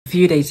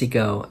few days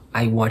ago,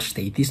 I watched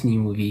a Disney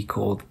movie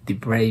called The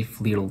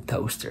Brave Little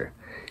Toaster,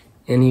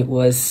 and it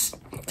was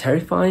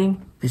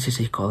terrifying. This is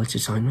a college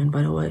assignment,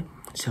 by the way,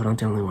 so don't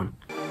tell anyone.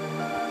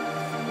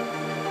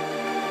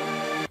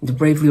 The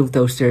Brave Little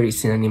Toaster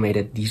is an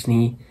animated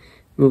Disney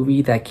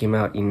movie that came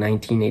out in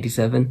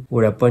 1987,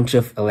 where a bunch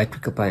of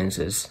electric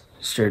appliances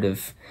sort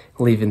of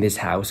live in this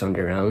house on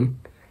their own.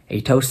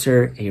 A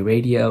toaster, a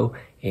radio,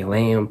 a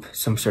lamp,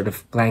 some sort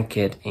of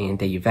blanket,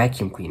 and a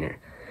vacuum cleaner.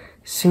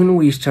 Soon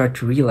we start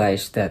to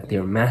realize that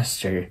their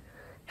master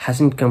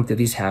hasn't come to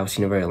this house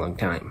in a very long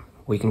time.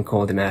 We can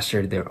call the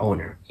master their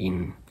owner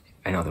in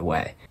another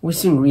way. We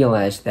soon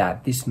realize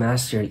that this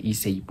master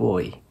is a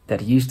boy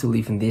that used to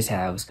live in this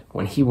house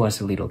when he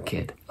was a little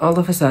kid. All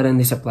of a sudden,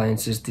 these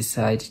appliances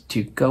decide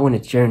to go on a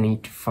journey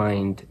to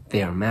find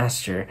their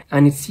master,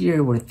 and it's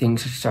here where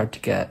things start to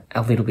get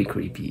a little bit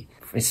creepy,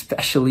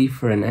 especially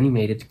for an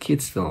animated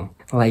kids film.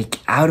 Like,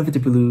 out of the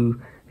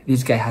blue,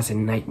 this guy has a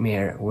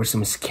nightmare where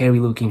some scary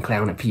looking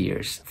clown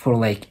appears for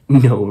like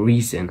no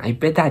reason. I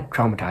bet that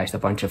traumatized a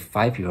bunch of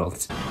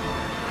 5-year-olds.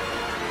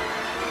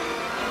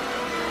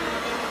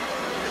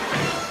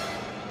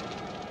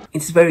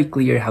 It's very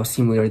clear how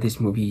similar this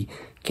movie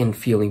can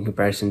feel in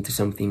comparison to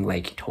something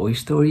like Toy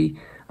Story.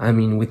 I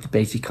mean, with the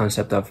basic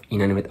concept of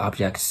inanimate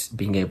objects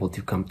being able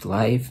to come to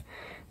life,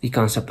 the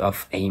concept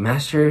of a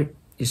master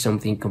is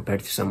something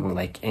compared to someone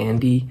like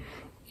Andy,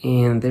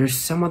 and there's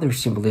some other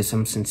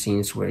symbolisms and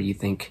scenes where you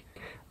think,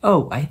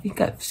 oh, I think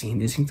I've seen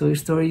this in Toy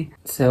Story.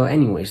 So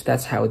anyways,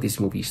 that's how this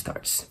movie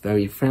starts.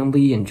 Very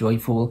friendly and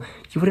joyful.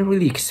 You wouldn't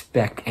really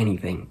expect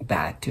anything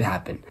bad to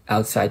happen,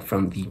 outside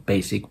from the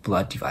basic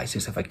plot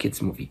devices of a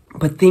kids movie.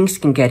 But things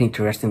can get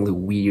interestingly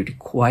weird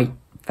quite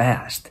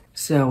fast.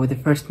 So the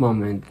first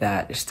moment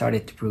that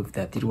started to prove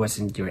that it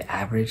wasn't your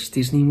average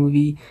Disney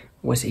movie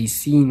was a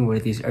scene where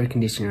this air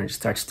conditioner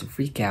starts to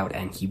freak out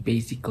and he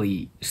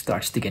basically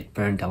starts to get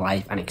burned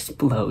alive and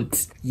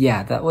explodes.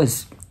 Yeah, that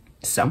was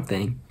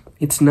something.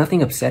 It's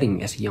nothing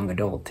upsetting as a young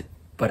adult,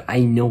 but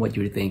I know what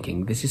you're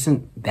thinking. This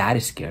isn't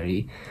that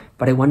scary,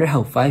 but I wonder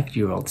how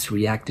 5-year-olds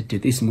reacted to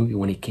this movie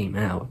when it came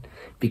out.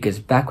 Because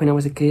back when I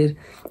was a kid,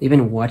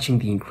 even watching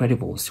The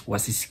Incredibles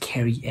was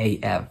scary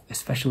AF,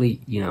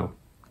 especially, you know,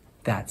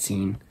 that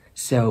scene.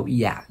 So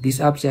yeah,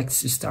 these objects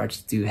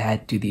start to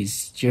head to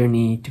this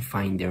journey to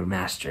find their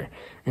master.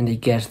 And I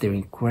guess they're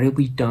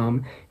incredibly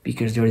dumb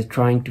because they're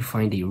trying to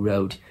find a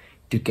road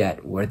to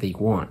get where they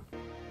want.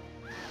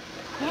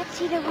 Can't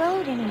see the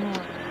road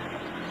anymore.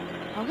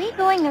 Are we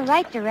going the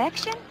right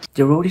direction?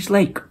 The road is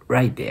like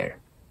right there.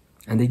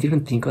 And they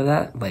didn't think of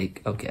that?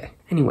 Like, okay.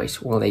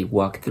 Anyways, while they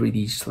walk through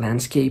these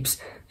landscapes,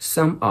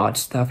 some odd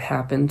stuff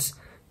happens.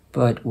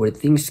 But where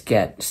things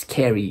get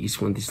scary is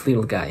when these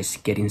little guys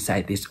get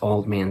inside this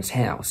old man's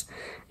house.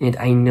 And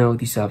I know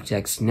these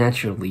objects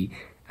naturally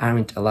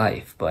aren't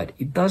alive, but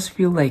it does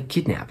feel like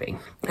kidnapping.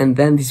 And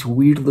then this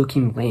weird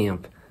looking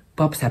lamp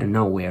pops out of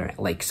nowhere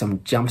like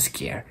some jump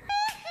scare.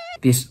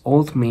 This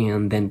old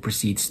man then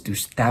proceeds to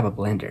stab a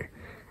blender,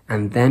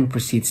 and then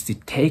proceeds to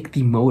take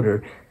the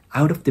motor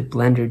out of the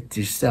blender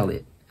to sell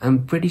it.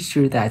 I'm pretty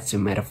sure that's a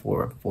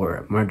metaphor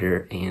for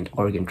murder and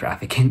organ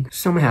trafficking.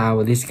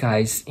 Somehow, these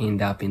guys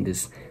end up in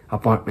this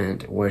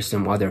apartment where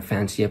some other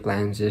fancy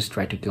appliances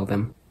try to kill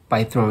them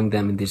by throwing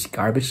them in this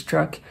garbage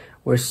truck,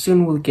 where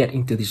soon we'll get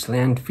into this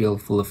landfill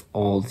full of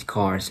old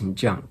cars and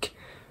junk,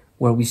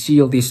 where we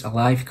see all these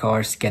alive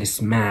cars get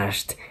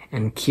smashed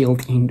and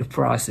killed in the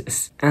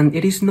process. And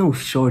it is no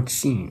short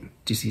scene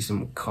to see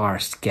some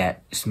cars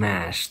get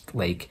smashed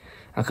like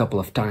a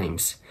couple of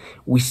times.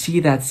 We see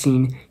that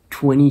scene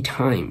 20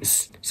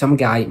 times. Some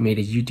guy made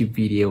a YouTube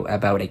video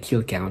about a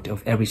kill count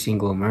of every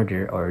single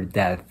murder or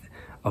death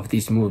of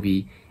this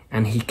movie,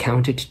 and he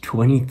counted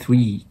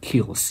 23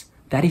 kills.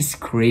 That is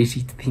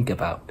crazy to think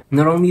about.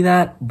 Not only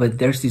that, but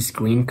there's this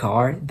green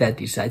car that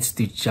decides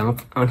to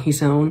jump on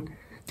his own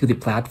to the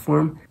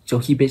platform, so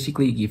he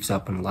basically gives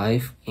up on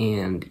life,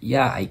 and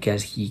yeah, I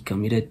guess he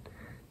committed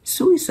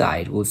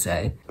suicide, we'll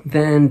say.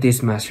 Then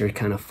this master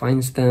kind of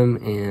finds them,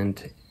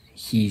 and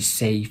he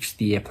saves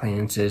the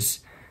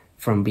appliances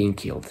from being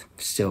killed.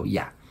 So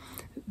yeah,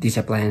 these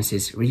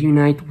appliances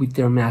reunite with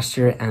their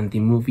master and the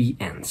movie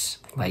ends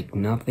like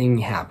nothing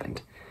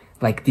happened.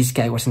 Like this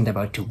guy wasn't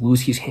about to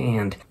lose his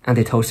hand and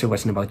the toaster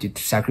wasn't about to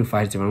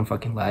sacrifice their own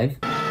fucking life.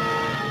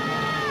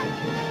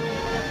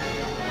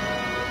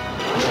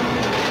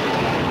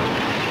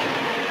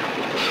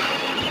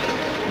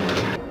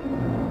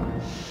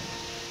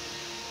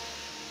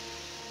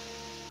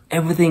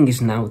 Everything is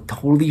now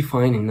totally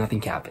fine and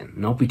nothing happened.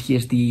 No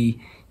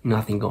PTSD,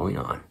 nothing going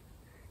on.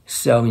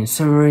 So in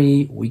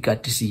summary, we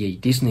got to see a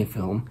Disney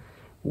film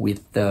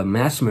with the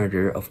mass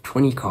murder of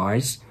 20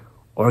 cars,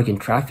 organ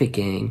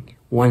trafficking,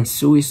 1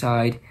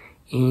 suicide,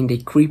 and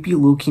a creepy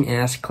looking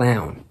ass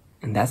clown.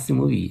 And that's the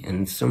movie,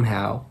 and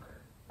somehow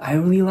I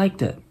really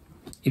liked it.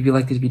 If you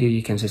like this video,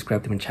 you can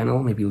subscribe to my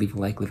channel, maybe leave a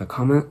like, leave a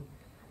comment,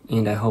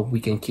 and I hope we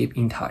can keep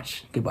in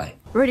touch. Goodbye.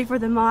 Ready for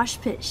the mosh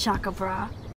pit, Shaka Bra.